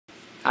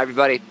Hi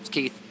everybody, it's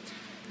Keith.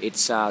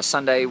 It's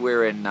Sunday,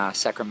 we're in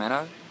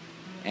Sacramento,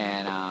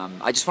 and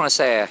I just want to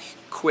say a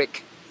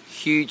quick,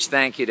 huge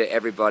thank you to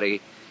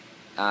everybody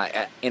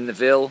in the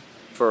Ville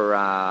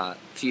for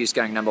Fuse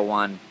going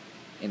 #1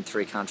 in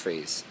 3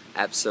 countries.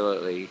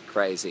 Absolutely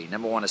crazy.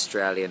 #1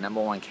 Australia,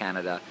 #1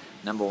 Canada,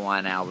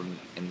 #1 album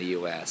in the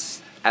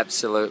US.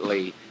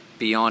 Absolutely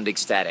beyond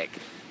ecstatic.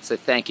 So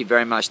thank you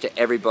very much to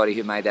everybody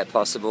who made that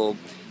possible,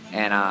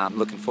 and I'm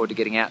looking forward to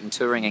getting out and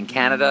touring in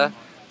Canada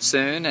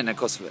soon, and of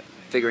course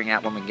figuring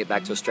out when we can get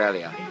back to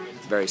Australia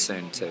very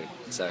soon too.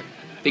 So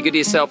be good to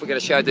yourself, we've got a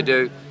show to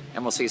do,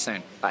 and we'll see you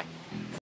soon. Bye.